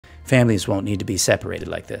Families won't need to be separated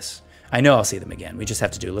like this. I know I'll see them again. We just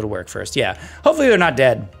have to do a little work first. Yeah, hopefully they're not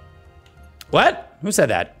dead. What? Who said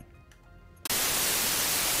that?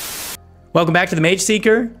 Welcome back to the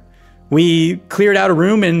Mageseeker. We cleared out a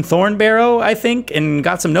room in Thornbarrow, I think, and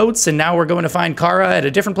got some notes, and now we're going to find Kara at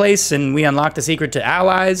a different place, and we unlocked the secret to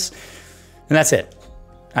allies, and that's it.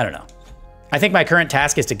 I don't know. I think my current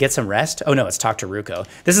task is to get some rest. Oh no, it's talk to Ruko.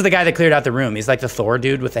 This is the guy that cleared out the room. He's like the Thor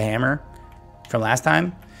dude with the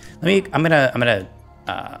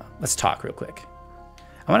let's talk real quick.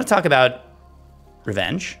 I want to talk about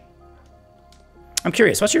revenge. I'm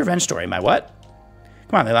curious, what's your revenge story? My what?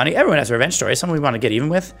 Come on, Leilani, everyone has a revenge story, someone we want to get even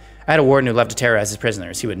with. I had a warden who loved to terrorize his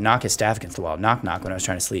prisoners. He would knock his staff against the wall, knock, knock, when I was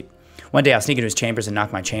trying to sleep. One day I'll sneak into his chambers and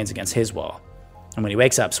knock my chains against his wall. And when he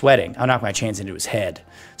wakes up sweating, I'll knock my chains into his head.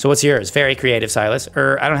 So what's yours? Very creative, Sylas.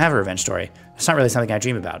 I don't have a revenge story. It's not really something I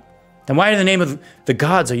dream about. Then why in the name of the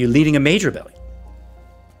gods are you leading a mage rebellion?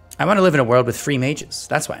 I want to live in a world with free mages.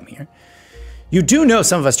 That's why I'm here. You do know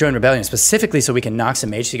some of us joined rebellion specifically so we can knock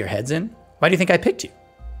some Mageseeker heads in? Why do you think I picked you?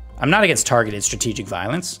 I'm not against targeted strategic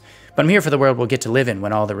violence, but I'm here for the world we'll get to live in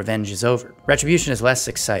when all the revenge is over. Retribution is less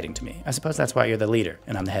exciting to me. I suppose that's why you're the leader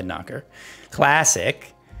and I'm the head knocker.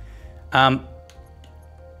 Classic.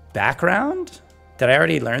 Background? Did I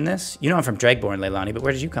already learn this? You know I'm from Dragborn, Leilani, but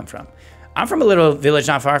where did you come from? I'm from a little village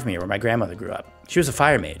not far from here where my grandmother grew up. She was a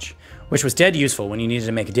fire mage, which was dead useful when you needed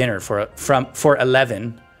to make a dinner for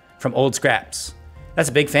 11 from old scraps. That's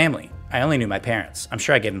a big family. I only knew my parents. I'm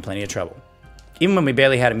sure I gave them plenty of trouble. Even when we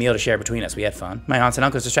barely had a meal to share between us, we had fun. My aunts and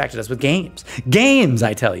uncles distracted us with games. Games,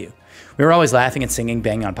 I tell you. We were always laughing and singing,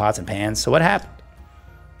 banging on pots and pans. So what happened?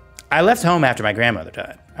 I left home after my grandmother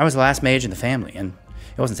died. I was the last mage in the family, and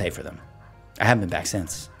it wasn't safe for them. I haven't been back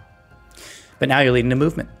since. But now you're leading a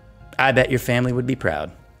movement. I bet your family would be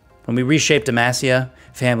proud. When we reshape Demacia,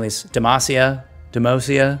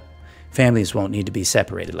 Demacia, families won't need to be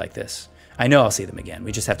separated like this. I know I'll see them again.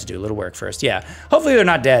 We just have to do a little work first. Yeah, hopefully they're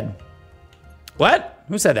not dead. What?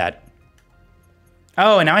 Who said that?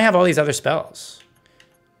 Oh, and now I have all these other spells.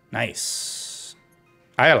 Nice.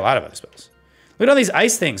 I got a lot of other spells. Look at all these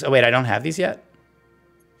ice things. Oh, wait, I don't have these yet?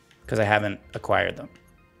 Because I haven't acquired them.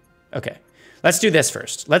 Okay. Let's do this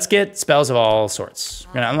first. Let's get spells of all sorts.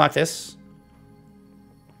 We're going to unlock this.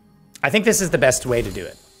 I think this is the best way to do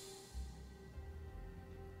it.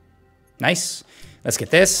 Nice. Let's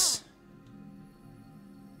get this.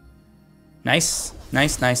 Nice.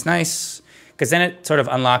 Nice, nice, nice. Because then it sort of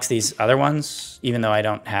unlocks these other ones, even though I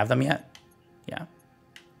don't have them yet. Yeah.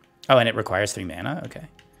 Oh, and it requires 3 mana. Okay.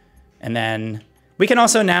 And then we can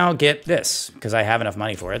also now get this, because I have enough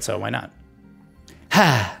money for it, so why not?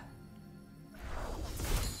 Ha!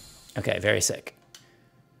 Okay, very sick.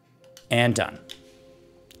 And done.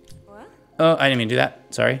 What? Oh, I didn't mean to do that.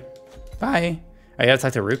 Sorry. Bye. I gotta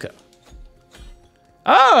talk to Ruko.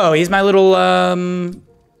 Oh, he's my little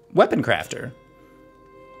weapon crafter.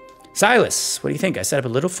 Sylas, what do you think? I set up a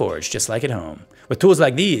little forge just like at home. With tools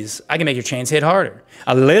like these, I can make your chains hit harder.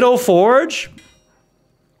 A little forge?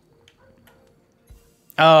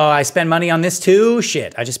 Oh, I spend money on this too?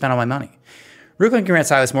 Shit, I just spent all my money. Ruko can grant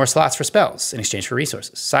Sylas more slots for spells in exchange for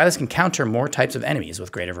resources. Sylas can counter more types of enemies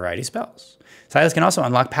with greater variety of spells. Sylas can also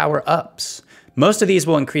unlock power-ups. Most of these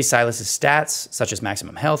will increase Sylas' stats, such as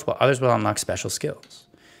maximum health, while others will unlock special skills.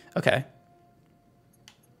 Okay.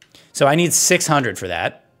 So I need 600 for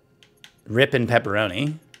that. Rip and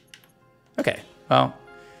pepperoni. Okay, well,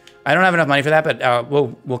 I don't have enough money for that, but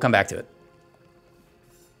we'll come back to it.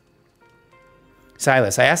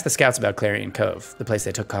 Sylas, I asked the scouts about Clarion Cove, the place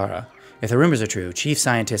they took Kara. If the rumors are true, Chief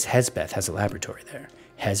Scientist Hesbeth has a laboratory there.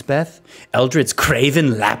 Hesbeth? Eldred's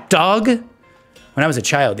craven lapdog? When I was a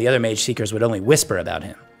child, the other Mageseekers would only whisper about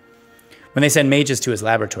him. When they send mages to his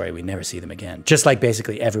laboratory, we never see them again, just like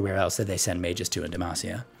basically everywhere else that they send mages to in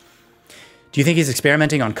Demacia. Do you think he's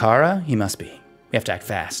experimenting on Kara? He must be. We have to act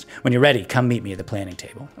fast. When you're ready, come meet me at the planning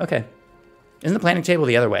table. Okay. Isn't the planning table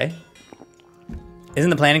the other way? Isn't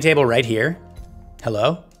the planning table right here?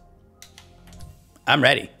 Hello? I'm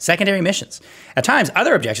ready. Secondary missions. At times,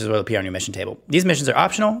 other objectives will appear on your mission table. These missions are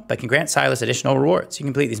optional, but can grant Sylas additional rewards. You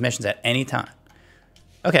can complete these missions at any time.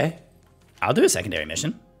 Okay. I'll do a secondary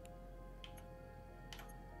mission.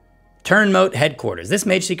 Turnmoat Headquarters. This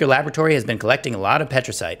Mageseeker laboratory has been collecting a lot of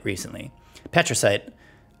petricite recently. Petricite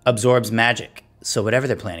absorbs magic, so whatever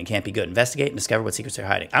they're planning can't be good. Investigate and discover what secrets they're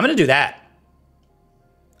hiding. I'm going to do that.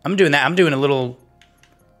 I'm doing that. I'm doing a little...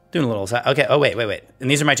 Okay, oh, wait.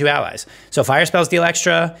 And these are my 2 allies. So fire spells deal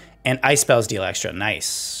extra, and ice spells deal extra.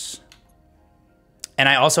 Nice. And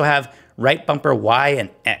I also have right bumper Y and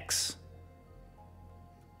X.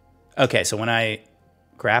 Okay, so when I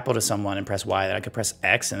grapple to someone and press Y, that I could press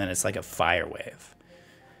X and then it's like a fire wave.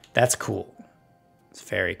 That's cool. It's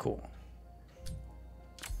very cool.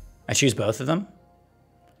 I choose both of them.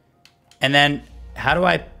 And then how do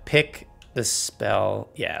I pick the spell?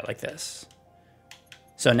 Yeah, like this.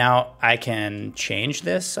 So now I can change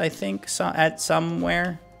this, I think, at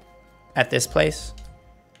somewhere. At this place.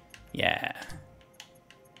 Yeah.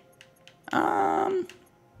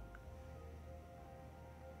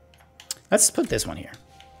 Let's put this one here.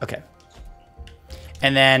 Okay.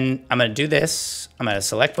 And then I'm going to do this. I'm going to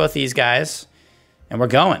select both these guys. And we're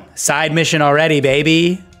going. Side mission already,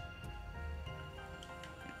 baby.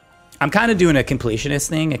 I'm kind of doing a completionist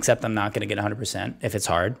thing, except I'm not going to get 100% if it's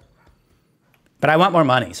hard. But I want more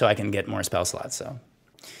money so I can get more spell slots. So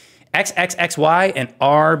XXXY and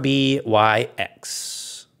RBYX.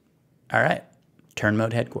 All right. Turn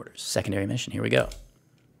mode headquarters. Secondary mission. Here we go.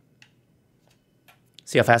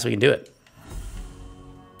 See how fast we can do it.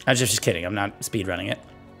 I was just kidding. I'm not speed running it.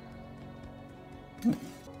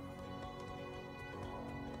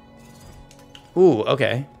 Ooh,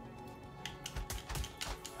 okay.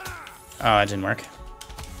 Oh, it didn't work.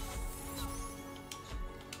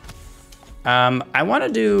 I want to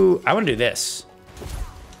do this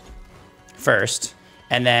first,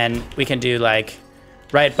 and then we can do like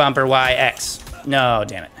right bumper Y X. No,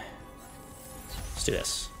 damn it. Let's do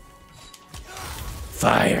this.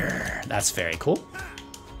 Fire. That's very cool.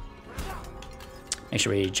 Make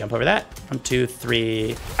sure we jump over that. 1, 2,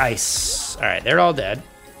 3. Ice. All right, they're all dead.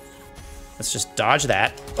 Let's just dodge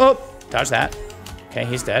that. Oh, dodge that. Okay,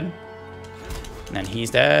 he's dead. And then he's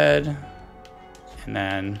dead. And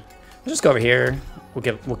then we'll just go over here.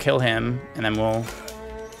 We'll kill him, and then we'll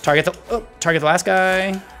target the last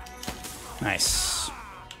guy. Nice.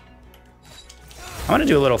 I want to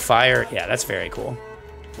do a little fire. Yeah, that's very cool.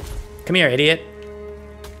 Come here, idiot.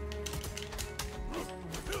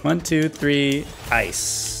 1, 2, 3.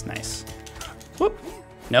 Ice. Nice. Whoop.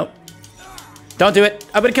 Nope. Don't do it.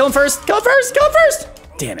 I'm gonna kill him first. Kill him first. Kill him first.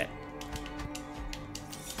 Damn it.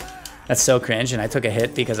 That's so cringe, and I took a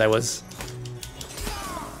hit because I was...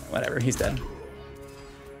 whatever, he's dead.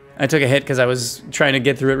 I took a hit because I was trying to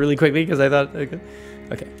get through it really quickly because I thought...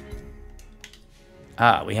 Okay.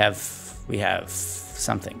 Ah, we have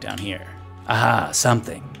something down here. Ah,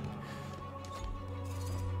 something.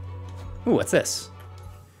 Ooh, what's this?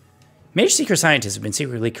 Mageseeker scientists have been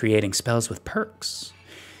secretly creating spells with perks.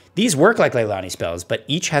 These work like Leilani spells, but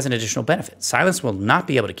each has an additional benefit. Sylas will not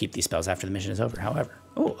be able to keep these spells after the mission is over, however.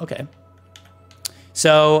 Oh, okay.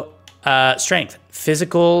 So, strength.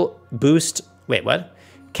 Physical boost. Wait, what?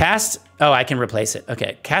 Cast. Oh, I can replace it.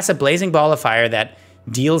 Okay. Cast a blazing ball of fire that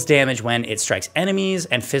deals damage when it strikes enemies,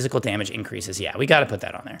 and physical damage increases. Yeah, we got to put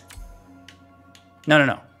that on there.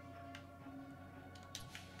 No.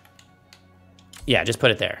 Yeah, just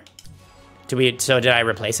put it there. So did I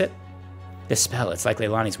replace it? This spell, it's like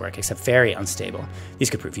Leilani's work, except very unstable. These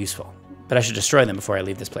could prove useful, but I should destroy them before I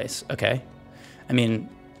leave this place. Okay. I mean,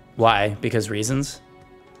 why? Because reasons?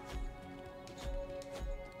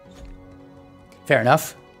 Fair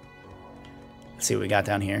enough. Let's see what we got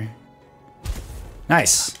down here.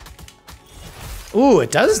 Nice. Ooh,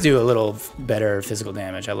 it does do a little better physical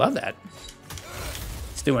damage. I love that.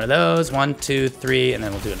 Let's do one of those. 1, 2, 3, and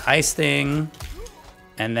then we'll do an ice thing.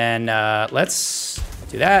 And then let's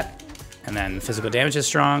do that. And then physical damage is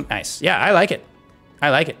strong. Nice. Yeah, I like it.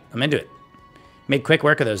 I like it. I'm into it. Made quick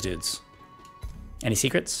work of those dudes. Any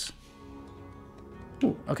secrets?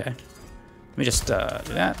 Ooh, okay. Let me just do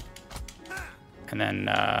that. And then,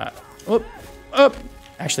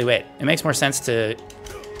 Actually, wait. It makes more sense to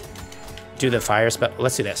do the fire spell.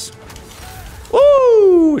 Let's do this.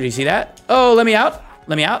 Woo! Do you see that? Oh, let me out.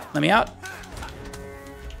 Let me out. Let me out.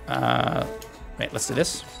 Wait, let's do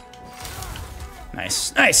this.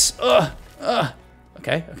 Nice. Nice.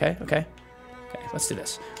 Okay. Okay, let's do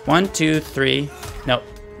this. 1, 2, 3. Nope,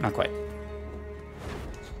 not quite.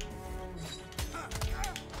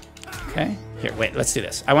 Okay. Here, wait, let's do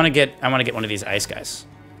this. I want to get one of these ice guys.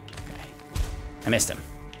 Okay. I missed him.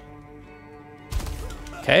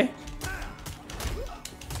 Okay.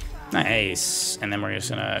 Nice. And then we're just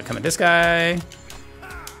gonna come at this guy.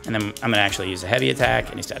 And then I'm gonna actually use a heavy attack,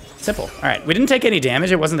 and he's dead. Simple. All right, we didn't take any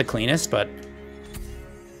damage. It wasn't the cleanest, but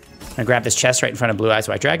I'm gonna grab this chest right in front of Blue Eyes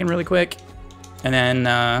White Dragon really quick. And then,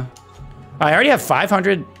 I already have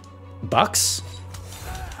 500 bucks.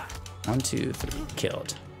 1, 2, 3,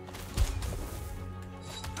 killed.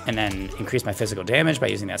 And then increase my physical damage by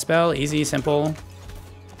using that spell. Easy, simple.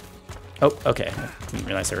 Oh, okay. I didn't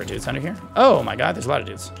realize there were dudes under here. Oh my God, there's a lot of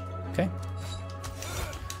dudes. Okay.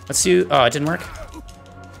 Let's do, oh, it didn't work.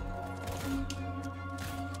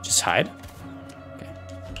 Just hide. Okay.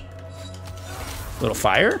 Little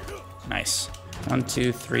fire. Nice. 1,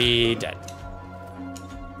 2, 3, dead.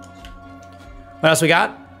 What else we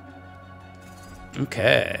got?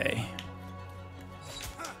 Okay.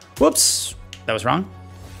 Whoops. That was wrong.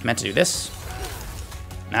 I meant to do this.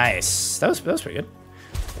 Nice. That was pretty good.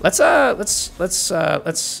 Let's oh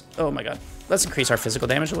my god. Let's increase our physical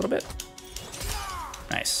damage a little bit.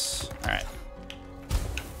 Nice. All right.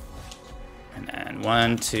 And then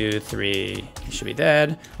 1, 2, 3. He should be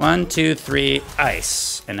dead. 1, 2, 3.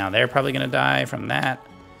 Ice. And now they're probably gonna die from that.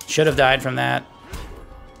 Should have died from that.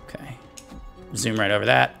 Okay. Zoom right over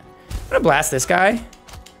that. I'm gonna blast this guy.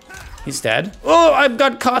 He's dead. Oh, I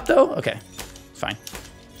got caught though. Okay, fine.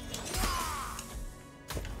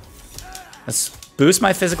 Let's boost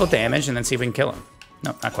my physical damage and then see if we can kill him.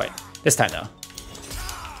 No, not quite. This time though.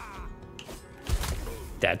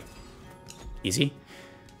 Dead. Easy.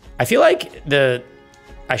 I feel like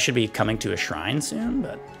I should be coming to a shrine soon,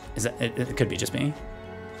 but is that it could be just me.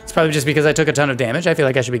 It's probably just because I took a ton of damage. I feel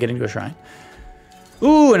like I should be getting to a shrine.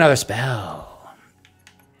 Ooh, another spell.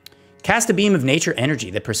 Cast a beam of nature energy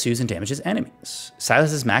that pursues and damages enemies.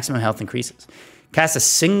 Sylas' maximum health increases. Cast a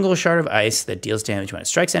single shard of ice that deals damage when it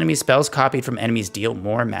strikes enemies. Spells copied from enemies deal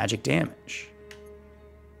more magic damage.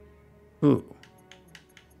 Ooh.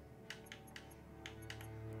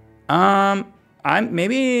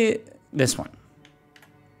 Maybe this one.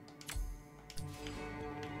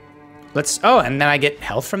 Oh, and then I get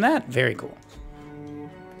health from that? Very cool.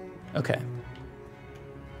 Okay.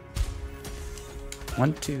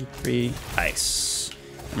 1, 2, 3, ice.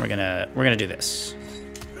 And we're gonna do this.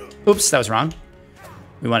 Oops, that was wrong.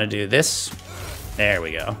 We want to do this. There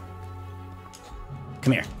we go.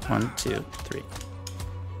 Come here. 1, 2, 3.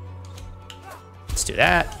 Let's do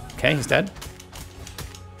that. Okay, he's dead.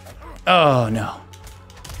 Oh no.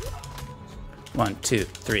 1, 2,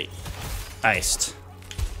 3. Iced.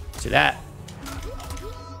 Let's do that.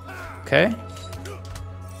 Okay.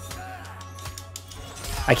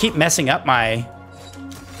 I keep messing up my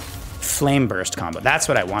flame burst combo. That's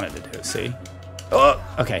what I wanted to do, see? Oh,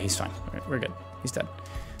 okay, he's fine. We're good. He's dead.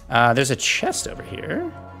 There's a chest over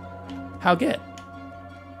here. How get?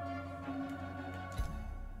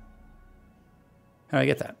 How do I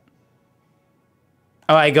get that?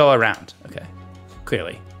 Oh, I go around. Okay,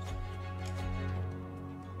 clearly.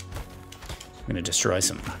 I'm gonna destroy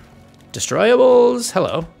some destroyables.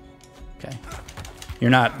 Hello. Okay.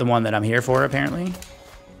 You're not the one that I'm here for, apparently.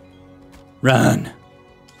 Run.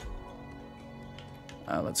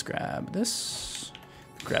 Let's grab this.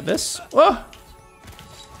 Grab this. Whoa!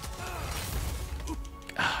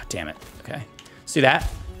 Ah, damn it. Okay. Let's do that.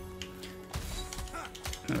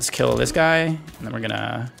 Let's kill this guy. And then we're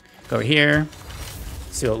gonna go over here.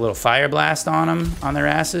 Let's do a little fire blast on them, on their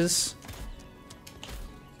asses.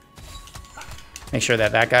 Make sure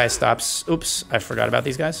that guy stops. Oops, I forgot about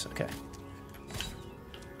these guys. Okay.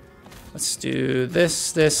 Let's do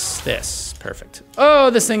this, this. Perfect. Oh,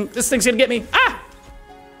 this thing's gonna get me. Ah!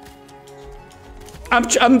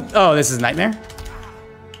 Oh, this is a nightmare.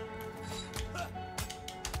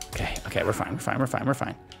 Okay, we're fine.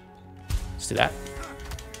 Let's do that.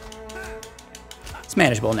 It's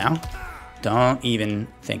manageable now. Don't even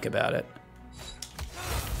think about it.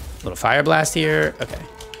 Little fire blast here. Okay.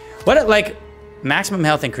 What, like, maximum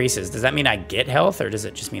health increases? Does that mean I get health, or does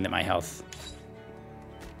it just mean that my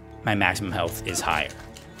maximum health is higher?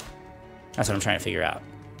 That's what I'm trying to figure out.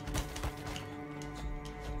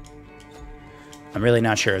 I'm really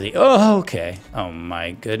not sure of the... Oh, okay. Oh,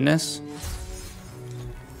 my goodness.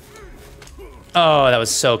 Oh, that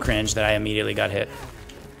was so cringe that I immediately got hit.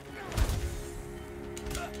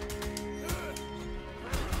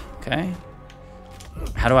 Okay.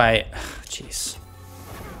 How do I... Jeez.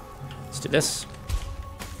 Let's do this.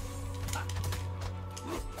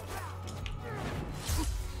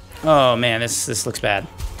 Oh, man, this looks bad.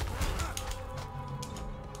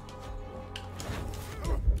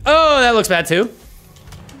 Oh, that looks bad too.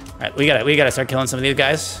 All right, we gotta start killing some of these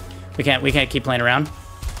guys. We can't keep playing around.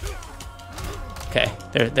 Okay,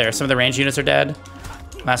 there. Some of the ranged units are dead.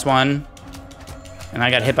 Last one, and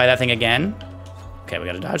I got hit by that thing again. Okay, we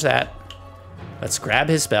gotta dodge that. Let's grab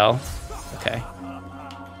his spell. Okay.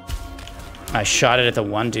 I shot it at the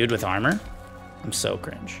one dude with armor. I'm so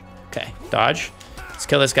cringe. Okay, dodge. Let's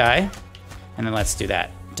kill this guy, and then let's do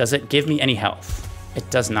that. Does it give me any health? It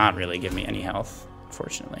does not really give me any health,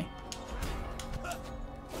 unfortunately.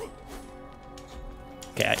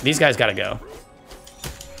 Okay, these guys gotta go.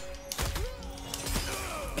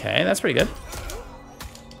 Okay, that's pretty good.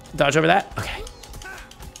 Dodge over that. Okay.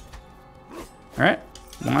 All right.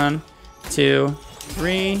 1, 2,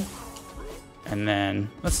 3. And then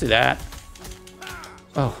let's do that.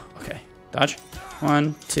 Oh, okay. Dodge.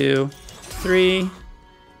 1, 2, 3. All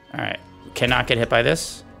right, cannot get hit by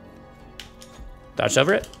this. Dodged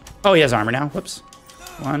over it. Oh, he has armor now. Whoops.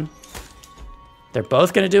 1. They're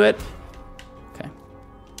both gonna do it. Okay.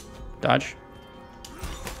 Dodge.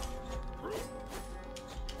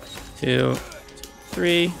 2,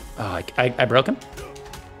 3. Oh, I broke him.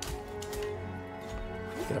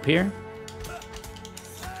 Get up here.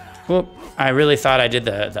 Whoop. I really thought I did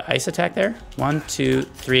the ice attack there. 1, 2,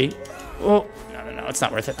 3. Oh, no, it's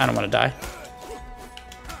not worth it. I don't want to die.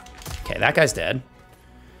 Okay, that guy's dead.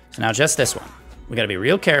 So now just this one. We gotta be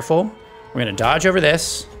real careful. We're gonna dodge over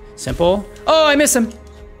this. Simple. Oh, I miss him.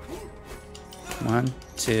 1,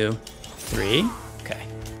 2, 3. Okay.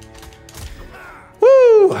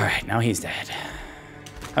 Woo! All right, now he's dead.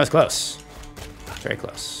 That was close. Very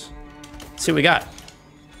close. Let's see what we got.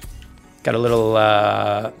 Got a little,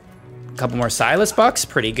 couple more Sylas bucks.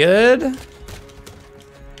 Pretty good.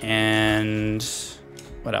 And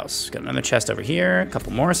what else? Got another chest over here. A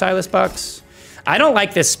couple more Sylas bucks. I don't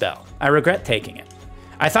like this spell. I regret taking it.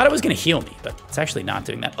 I thought it was gonna heal me, but it's actually not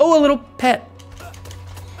doing that. Oh, a little pet.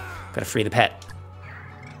 Gotta free the pet.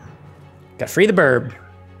 Gotta free the burb.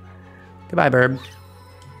 Goodbye, burb.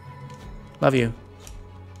 Love you.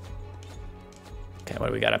 Okay, what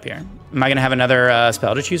do we got up here? Am I gonna have another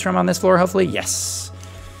spell to choose from on this floor, hopefully? Yes.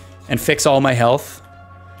 And fix all my health.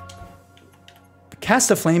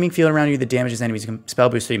 Cast a flaming field around you that damages enemies. Spell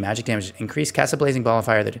boost 3, magic damage increase. Cast a blazing ball of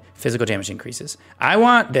fire that physical damage increases. I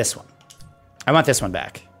want this one. I want this one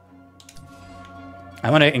back.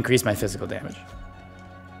 I want to increase my physical damage.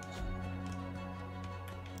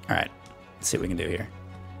 All right, let's see what we can do here.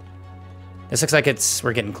 This looks like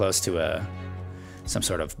we're getting close to some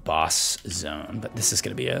sort of boss zone, but this is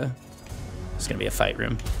gonna be a fight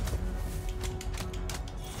room.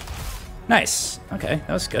 Nice. Okay,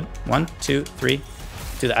 that was good. 1, 2, 3.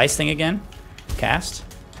 Do the ice thing again. Cast.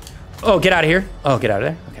 Oh, get out of here. Oh, get out of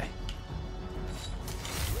there. Okay.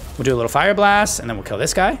 We'll do a little fire blast, and then we'll kill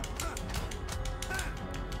this guy.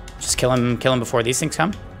 Just kill him before these things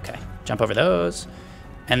come. Okay. Jump over those.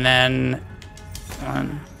 And then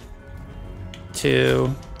 1,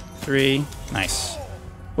 2, 3. Nice.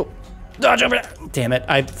 Oh, dodge over that. Damn it.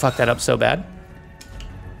 I fucked that up so bad.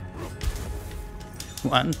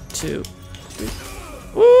 1, 2, 3.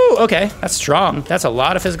 Ooh, okay. That's strong. That's a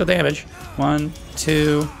lot of physical damage. 1,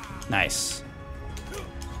 2. Nice.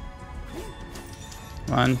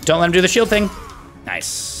 1. Don't let him do the shield thing.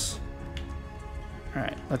 Nice. All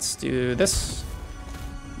right, let's do this.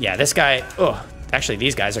 Yeah, this guy. Oh, actually,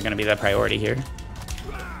 these guys are going to be the priority here.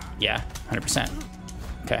 Yeah, 100%.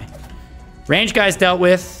 Okay. Range guys dealt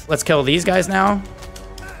with. Let's kill these guys now.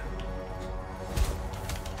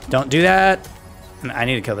 Don't do that. I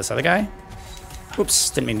need to kill this other guy. Oops,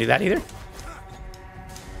 didn't mean to do that either.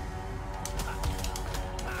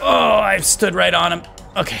 Oh, I stood right on him.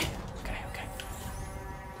 Okay.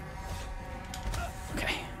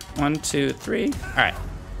 1, 2, 3. All right.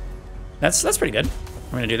 That's pretty good.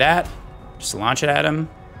 We're gonna do that. Just launch it at him.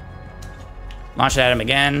 Launch it at him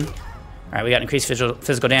again. All right, we got increased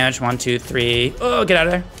physical damage. 1, 2, 3. Oh, get out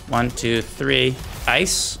of there. 1, 2, 3.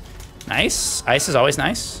 Ice. Nice. Ice is always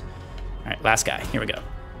nice. All right, last guy. Here we go.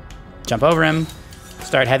 Jump over him.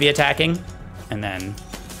 Start heavy attacking. And then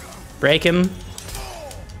break him.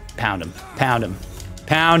 Pound him. Pound him.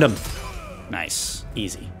 Pound him. Nice.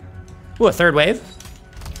 Easy. Ooh, a third wave.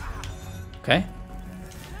 Okay.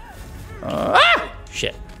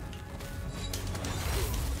 Shit.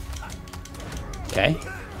 Okay.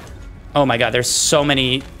 Oh my god, there's so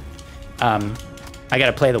many. I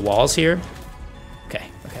gotta play the walls here. Okay.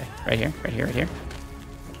 Right here.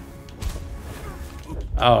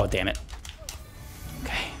 Oh, damn it.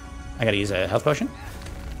 Okay. I gotta use a health potion.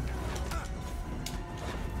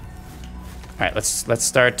 Alright, let's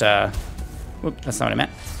start. Whoop, that's not what I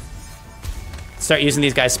meant. Start using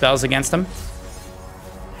these guys' spells against them.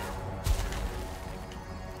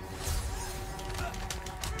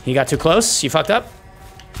 He got too close. You fucked up.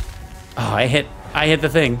 Oh, I hit the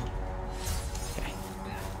thing. Okay.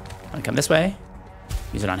 I'm gonna come this way.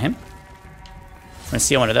 Use it on him. I'm gonna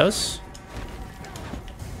steal one of those.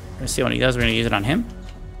 We're gonna use it on him.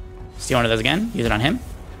 Steal one of those again. Use it on him.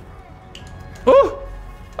 Ooh!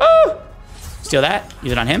 Ooh! Steal that.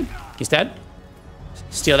 Use it on him. He's dead.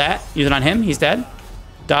 Steal that. Use it on him. He's dead.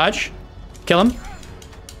 Dodge. Kill him.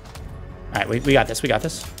 All right, we got this. We got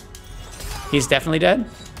this. He's definitely dead,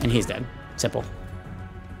 and he's dead. Simple.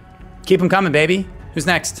 Keep him coming, baby. Who's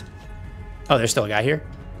next? Oh, there's still a guy here.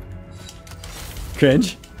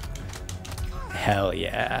 Cringe. Hell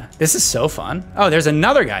yeah. This is so fun. Oh, there's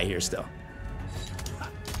another guy here still.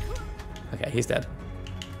 Okay, he's dead.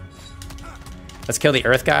 Let's kill the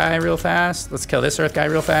earth guy real fast. Let's kill this earth guy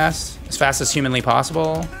real fast as humanly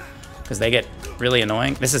possible, because they get really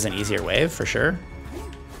annoying. This is an easier wave for sure.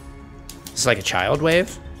 This is like a child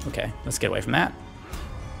wave. Okay, let's get away from that.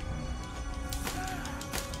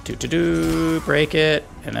 Break it,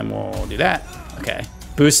 and then we'll do that. Okay,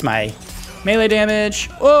 boost my melee damage.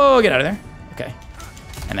 Oh, get out of there. Okay,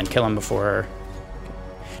 and then kill him before.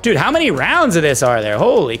 Dude, how many rounds of this are there?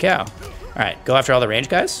 Holy cow. All right, go after all the range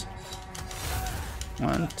guys.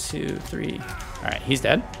 1, 2, 3. All right, he's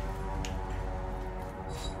dead.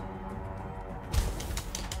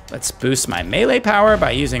 Let's boost my melee power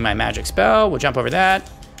by using my magic spell. We'll jump over that.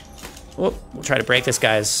 Whoop, we'll try to break this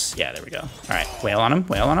guy's, yeah, there we go. All right, wail on him,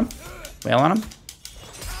 wail on him, wail on him.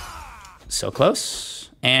 So close,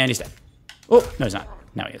 and he's dead. Oh, no he's not,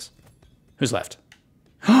 now he is. Who's left?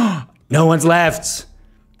 No one's left.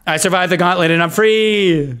 I survived the gauntlet and I'm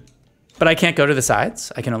free. But I can't go to the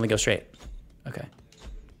sides, I can only go straight. Okay.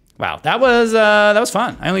 Wow, that was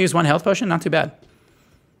fun. I only used 1 health potion, not too bad.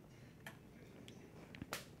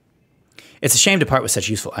 It's a shame to part with such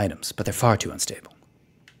useful items, but they're far too unstable.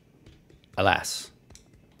 Alas.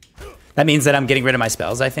 That means that I'm getting rid of my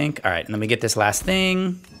spells, I think. All right, and then we get this last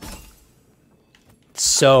thing.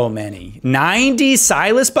 So many. 90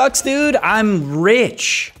 Sylas bucks, dude? I'm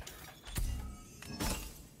rich.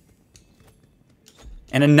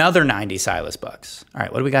 And another 90 Sylas bucks. All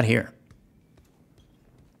right, what do we got here?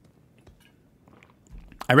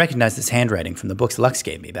 I recognize this handwriting from the books Lux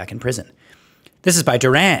gave me back in prison. This is by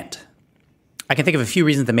Durand. I can think of a few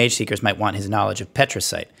reasons the Mageseekers might want his knowledge of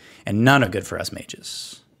Petricite, and none are good for us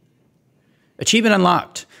mages. Achievement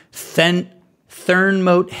unlocked.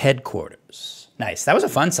 Thurnmote headquarters. Nice. That was a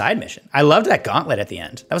fun side mission. I loved that gauntlet at the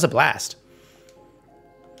end. That was a blast.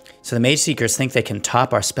 So the Mageseekers think they can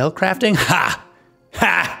top our spellcrafting? Ha!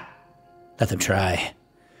 Ha! Let them try.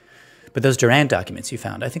 But those Durand documents you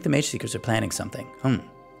found, I think the Mageseekers are planning something.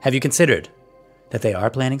 Have you considered that they are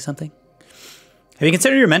planning something? Have you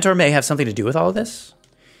considered your mentor may have something to do with all of this?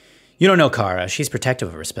 You don't know Kara. She's protective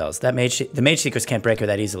of her spells. The Mageseekers can't break her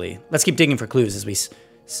that easily. Let's keep digging for clues as we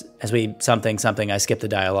something. I skipped the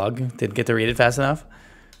dialogue. Didn't get to read it fast enough.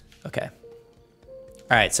 Okay.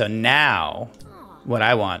 All right. So now, what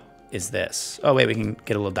I want is this. Oh wait, we can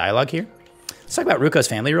get a little dialogue here. Let's talk about Ruko's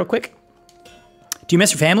family real quick. Do you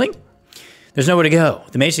miss your family? There's nowhere to go.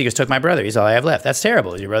 The Mageseekers took my brother. He's all I have left. That's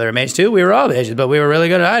terrible. Is your brother a mage too? We were all mages, but we were really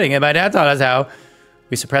good at hiding it. My dad taught us how.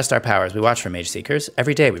 We suppressed our powers. We watched for Mageseekers.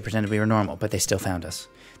 Every day we pretended we were normal, but they still found us.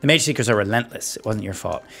 The Mageseekers are relentless. It wasn't your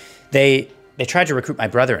fault. They tried to recruit my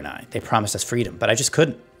brother and I. They promised us freedom, but I just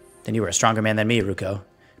couldn't. Then you were a stronger man than me, Ruko.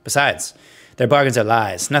 Besides, their bargains are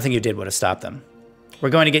lies. Nothing you did would have stopped them. We're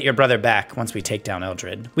going to get your brother back once we take down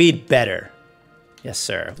Eldred. We'd better. Yes,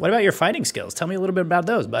 sir. What about your fighting skills? Tell me a little bit about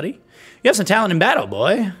those, buddy. You have some talent in battle,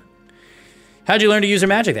 boy. How'd you learn to use your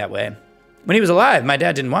magic that way? When he was alive, my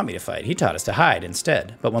dad didn't want me to fight. He taught us to hide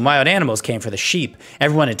instead. But when wild animals came for the sheep,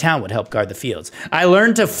 everyone in town would help guard the fields. I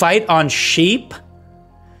learned to fight on sheep?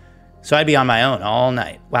 So I'd be on my own all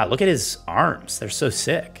night. Wow, look at his arms. They're so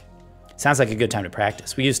sick. Sounds like a good time to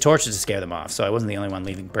practice. We used torches to scare them off, so I wasn't the only one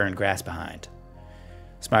leaving burned grass behind.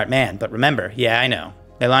 Smart man, but remember, yeah, I know.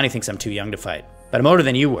 Leilani thinks I'm too young to fight. But I'm older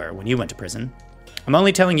than you were when you went to prison. I'm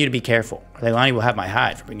only telling you to be careful. Leilani will have my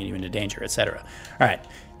hide for bringing you into danger, etc. All right.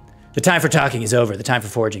 The time for talking is over. The time for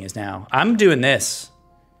forging is now. I'm doing this.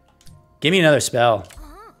 Give me another spell.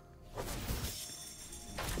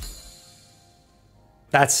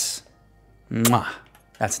 That's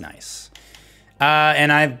nice.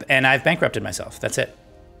 And I've bankrupted myself. That's it.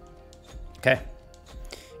 Okay.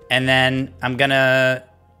 And then I'm gonna,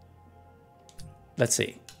 let's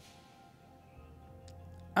see.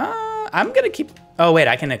 I'm gonna keep, oh wait,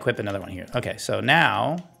 I can equip another one here. Okay, so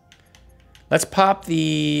now, let's pop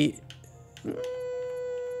the,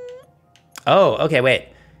 oh, okay, wait.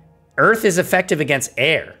 Earth is effective against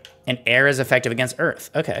air, and air is effective against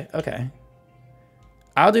earth. Okay, okay.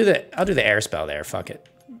 I'll do the air spell there, fuck it.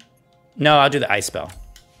 No, I'll do the ice spell.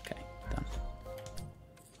 Okay, done.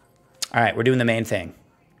 All right, we're doing the main thing.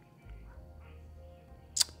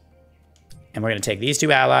 And we're gonna take these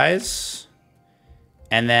 2 allies,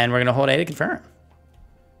 and then we're gonna hold A to confirm.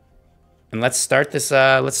 And let's start this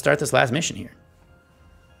last mission here.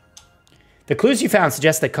 The clues you found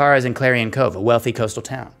suggest that Kara is in Clarion Cove, a wealthy coastal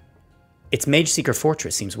town. Its Mageseeker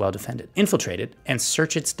fortress seems well defended. Infiltrate it and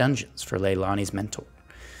search its dungeons for Leilani's mentor.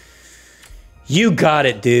 You got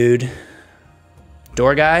it, dude.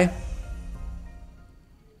 Door guy.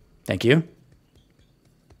 Thank you.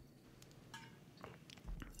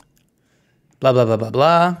 Blah, blah, blah, blah,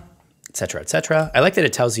 blah, etc., etc. I like that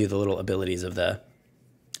it tells you the little abilities of the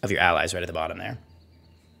of your allies right at the bottom there.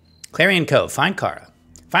 Clarion Cove. Find Kara.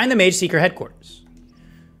 Find the Mageseeker headquarters.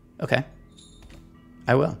 Okay.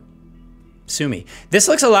 I will. Sue me. This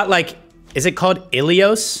looks a lot like, is it called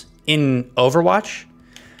Ilios in Overwatch?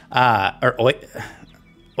 Or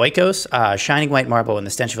Oikos? Shining white marble in the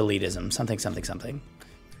stench of elitism. Something, something, something.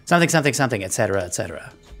 Something, something, something, etc.,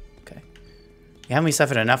 etc. Okay. Haven't we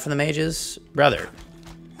suffered enough from the mages? Brother.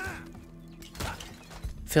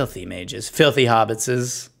 Filthy mages. Filthy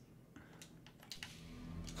hobbitses.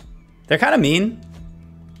 They're kind of mean.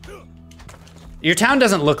 Your town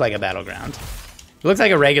doesn't look like a battleground. It looks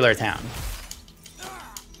like a regular town.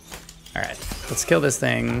 All right, let's kill this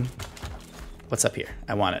thing. What's up here?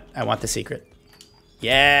 I want it. I want the secret.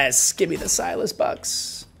 Yes, give me the Sylas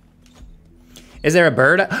bucks. Is there a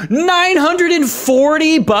bird?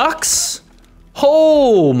 940 bucks?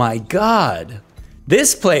 Oh my God.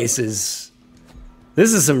 This place is,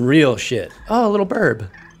 this is some real shit. Oh, a little burb.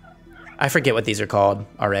 I forget what these are called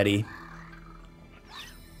already.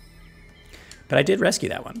 But I did rescue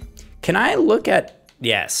that one. Can I look at,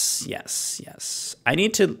 yes, yes, yes. I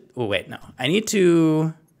need to, oh wait, no. I need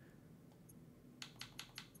to,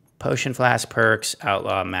 potion flask, perks,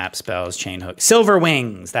 outlaw, map, spells, chain hook. Silver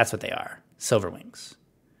wings, that's what they are. Silver wings.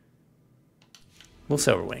 Well,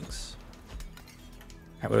 silver wings.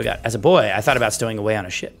 All right, what do we got? As a boy, I thought about stowing away on a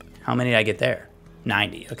ship. How many did I get there?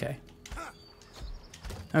 90, okay.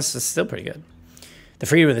 That's still pretty good. The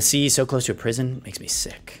freedom of the sea, so close to a prison, makes me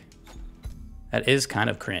sick. That is kind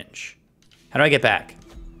of cringe. How do I get back?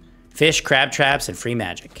 Fish, crab traps, and free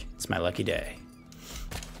magic. It's my lucky day.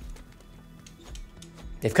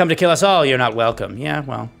 They've come to kill us all. You're not welcome. Yeah,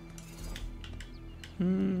 well.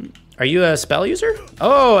 Are you a spell user?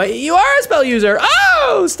 Oh, you are a spell user.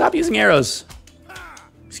 Oh, stop using arrows.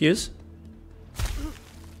 Excuse?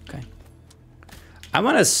 Okay. I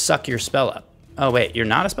want to suck your spell up. Oh, wait, you're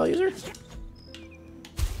not a spell user?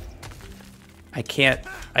 I can't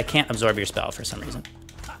absorb your spell for some reason.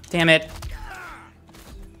 Damn it.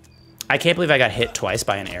 I can't believe I got hit twice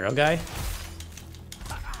by an arrow guy.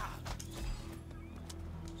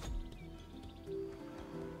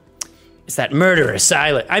 It's that murderer,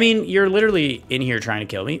 Sylas. I mean, you're literally in here trying to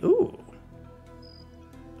kill me. Ooh.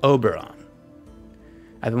 Oberon.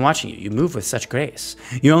 I've been watching you. You move with such grace.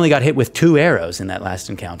 You only got hit with 2 arrows in that last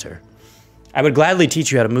encounter. I would gladly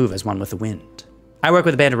teach you how to move as one with the wind. I work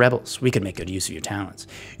with a band of rebels. We could make good use of your talents.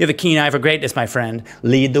 You have a keen eye for greatness, my friend.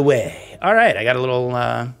 Lead the way. All right, I got a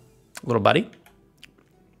little buddy.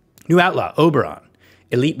 New outlaw, Oberon.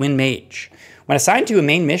 Elite wind mage. When assigned to a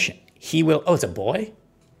main mission, he will, oh, it's a boy?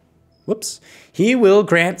 Whoops. He will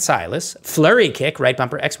grant Sylas flurry kick, right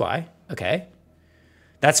bumper, XY. Okay.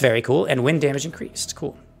 That's very cool. And wind damage increased.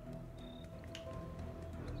 Cool.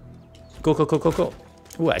 Cool, cool, cool, cool, cool.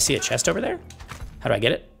 Ooh, I see a chest over there. How do I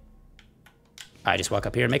get it? I just walk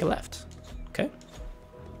up here and make a left. Okay.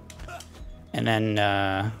 And then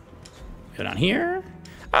go down here.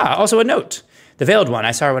 Ah, also a note. The Veiled One,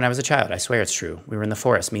 I saw her when I was a child. I swear it's true. We were in the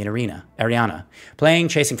forest, me and Ariana. Playing,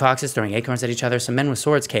 chasing foxes, throwing acorns at each other. Some men with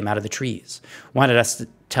swords came out of the trees. Wanted us to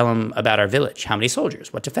tell them about our village. How many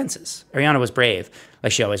soldiers? What defenses? Ariana was brave,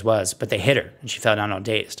 like she always was, but they hit her, and she fell down all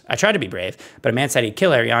dazed. I tried to be brave, but a man said he'd kill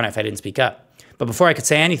Ariana if I didn't speak up. But before I could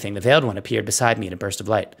say anything, the Veiled One appeared beside me in a burst of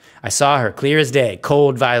light. I saw her clear as day,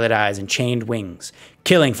 cold violet eyes and chained wings,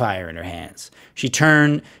 killing fire in her hands. She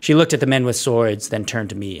looked at the men with swords, then turned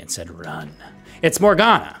to me and said, run. It's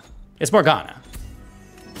Morgana. It's Morgana.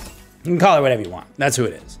 You can call her whatever you want. That's who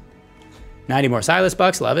it is. 90 more Sylas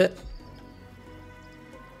bucks, love it.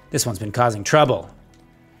 This one's been causing trouble.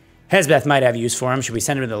 Hesbeth might have use for him. Should we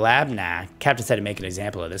send him to the lab? Nah, Captain said to make an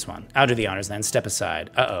example of this one. I'll do the honors then, step aside.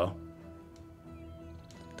 Uh-oh.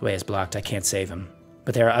 The way is blocked, I can't save him.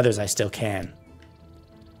 But there are others I still can.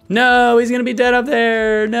 No, he's gonna be dead up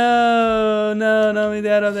there. No, no, no, he's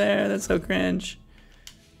dead up there. That's so cringe.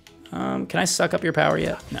 Can I suck up your power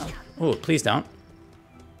yet? No. Oh, please don't.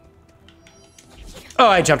 Oh,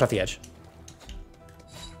 I jumped off the edge.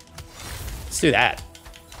 Let's do that.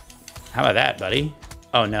 How about that, buddy?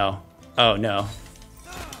 Oh, no. Oh, no.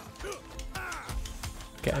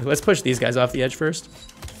 Okay, let's push these guys off the edge first.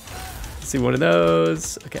 Let's see one of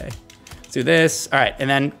those. Okay. Let's do this. All right, and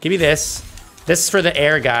then give me this. This is for the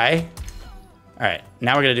air guy. All right,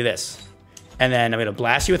 now we're going to do this. And then I'm going to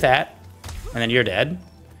blast you with that. And then you're dead.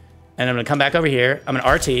 And I'm gonna come back over here. I'm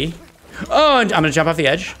gonna RT. Oh, and I'm gonna jump off the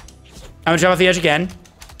edge. I'm gonna jump off the edge again.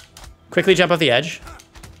 Quickly jump off the edge.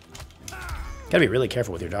 Gotta be really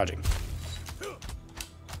careful with your dodging.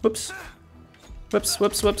 Whoops. Whoops,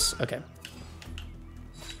 whoops, whoops. Okay.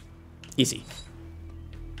 Easy.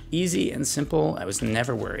 Easy and simple. I was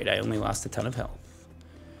never worried. I only lost a ton of health.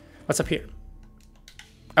 What's up here?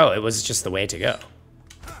 Oh, it was just the way to go.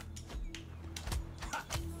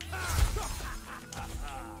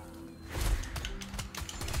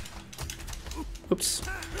 Oops.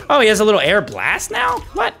 Oh, he has a little air blast now?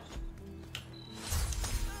 What?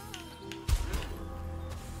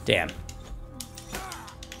 Damn.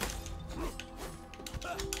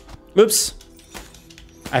 Oops.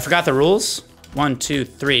 I forgot the rules. 1, 2,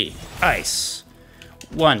 3, ice.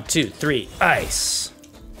 1, 2, 3, ice.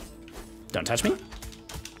 Don't touch me.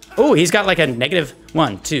 Oh, he's got like a negative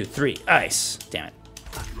 1, 2, 3, ice. Damn it.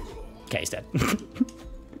 Okay, he's dead.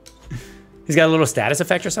 He's got a little status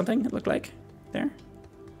effect or something, it looked like. There.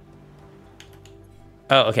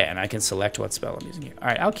 Oh, okay, and I can select what spell I'm using here. All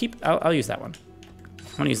right, I'll use that one.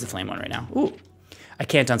 I'm gonna use the flame one right now. Ooh, I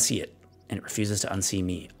can't unsee it, and it refuses to unsee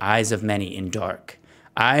me. Eyes of many in dark,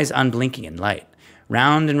 eyes unblinking in light.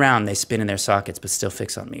 Round and round they spin in their sockets, but still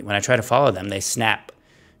fix on me. When I try to follow them, they snap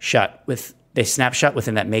shut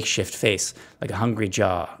within that makeshift face, like a hungry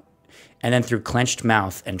jaw. And then through clenched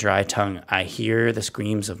mouth and dry tongue, I hear the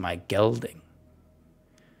screams of my gelding.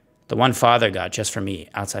 The one father got just for me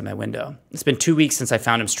outside my window. It's been 2 weeks since I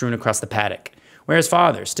found him strewn across the paddock. Where is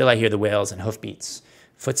father? Still I hear the wails and hoofbeats.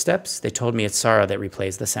 Footsteps? They told me it's sorrow that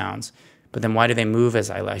replays the sounds. But then why do they move as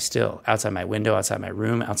I lie still? Outside my window, outside my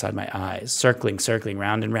room, outside my eyes. Circling, circling,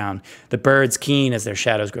 round and round. The birds keen as their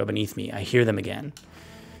shadows grow beneath me. I hear them again.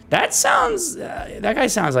 That sounds... that guy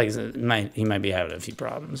sounds like he might be having a few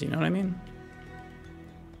problems, you know what I mean?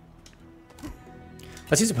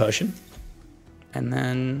 Let's use a potion. And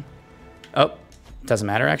then... Oh, doesn't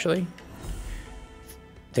matter, actually.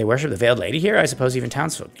 They worship the Veiled Lady here? I suppose even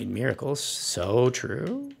townsfolk need miracles. So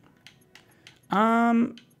true.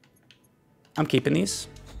 I'm keeping these.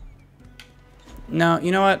 No,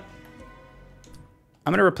 you know what?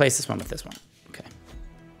 I'm gonna replace this one with this one. Okay.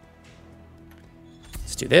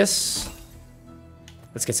 Let's do this.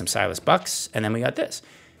 Let's get some Sylas bucks, and then we got this.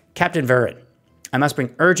 Captain Vurin. I must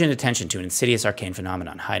bring urgent attention to an insidious arcane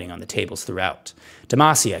phenomenon hiding on the tables throughout.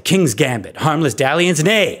 Demacia, King's Gambit, harmless dalliance,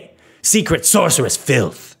 nay, secret sorceress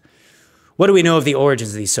filth. What do we know of the origins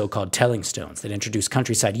of these so-called telling stones that introduce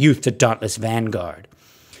countryside youth to dauntless vanguard?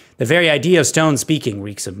 The very idea of stone speaking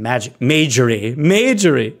reeks of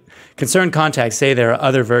magery. Concerned contacts say there are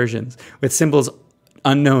other versions with symbols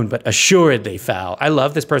unknown but assuredly foul. I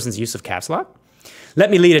love this person's use of caps lock.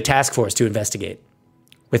 Let me lead a task force to investigate.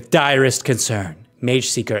 With direst concern,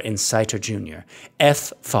 Mageseeker Inciter Jr.,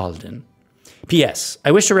 F. Falden. P.S.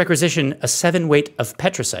 I wish to requisition a 7-weight of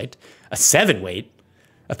petricite,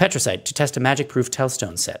 to test a magic-proof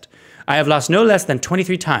tellstone set. I have lost no less than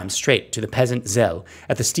 23 times straight to the peasant Zell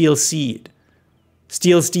at the Steel Steed.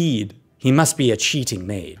 He must be a cheating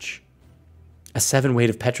mage. A 7-weight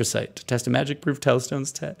of petricite to test a magic-proof tellstone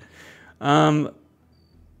set.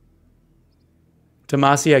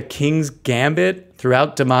 Demacia, King's Gambit,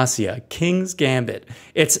 throughout Demacia, King's Gambit.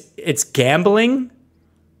 It's gambling?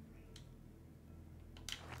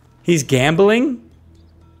 He's gambling?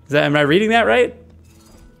 Am I reading that right?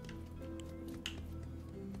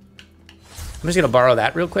 I'm just gonna borrow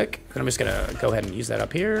that real quick. And I'm just gonna go ahead and use that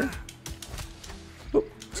up here. Oop,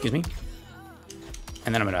 excuse me.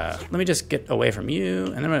 And then let me just get away from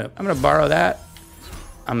you. And then I'm gonna borrow that.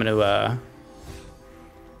 I'm gonna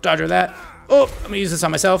dodger that. Oh, I'm gonna use this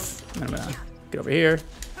on myself. And I'm gonna get over here.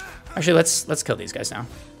 Actually, let's kill these guys now.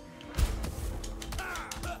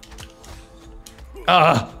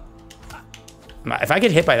 If I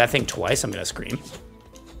get hit by that thing twice, I'm gonna scream.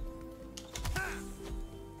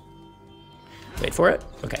 Wait for it.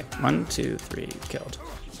 Okay, 1, 2, 3, killed.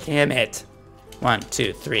 Damn it. 1,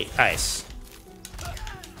 2, 3, ice.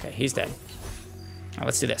 Okay, he's dead. Now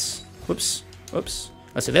let's do this. Whoops, whoops.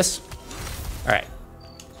 Let's do this. All right.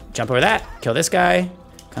 Jump over that, kill this guy,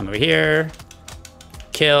 come over here,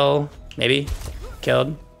 kill, maybe,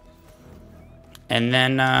 killed. And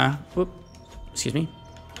then, whoop, excuse me.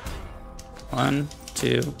 1,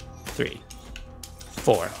 2, 3,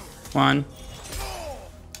 4.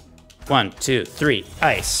 1, 2, 3,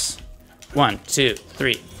 ice. 1, 2,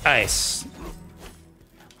 3, ice.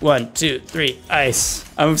 1, 2, 3, ice.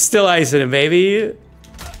 I'm still icing him, baby.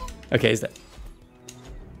 Okay, he's dead.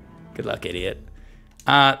 Good luck, idiot.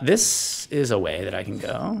 This is a way that I can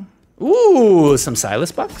go. Ooh, some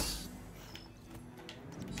Sylas bucks.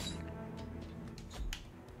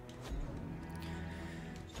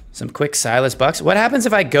 Some quick Sylas bucks. What happens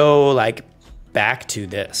if I go, like, back to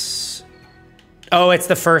this? Oh, it's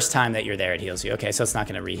the first time that you're there it heals you. Okay, so it's not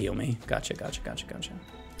going to re-heal me. Gotcha, gotcha, gotcha, gotcha.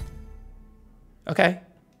 Okay.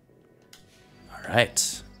 All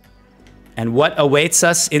right. And what awaits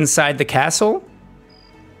us inside the castle?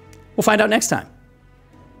 We'll find out next time.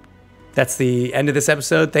 that's the end of this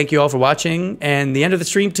episode. Thank you all for watching, and the end of the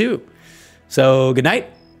stream too. So good night,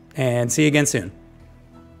 and see you again soon.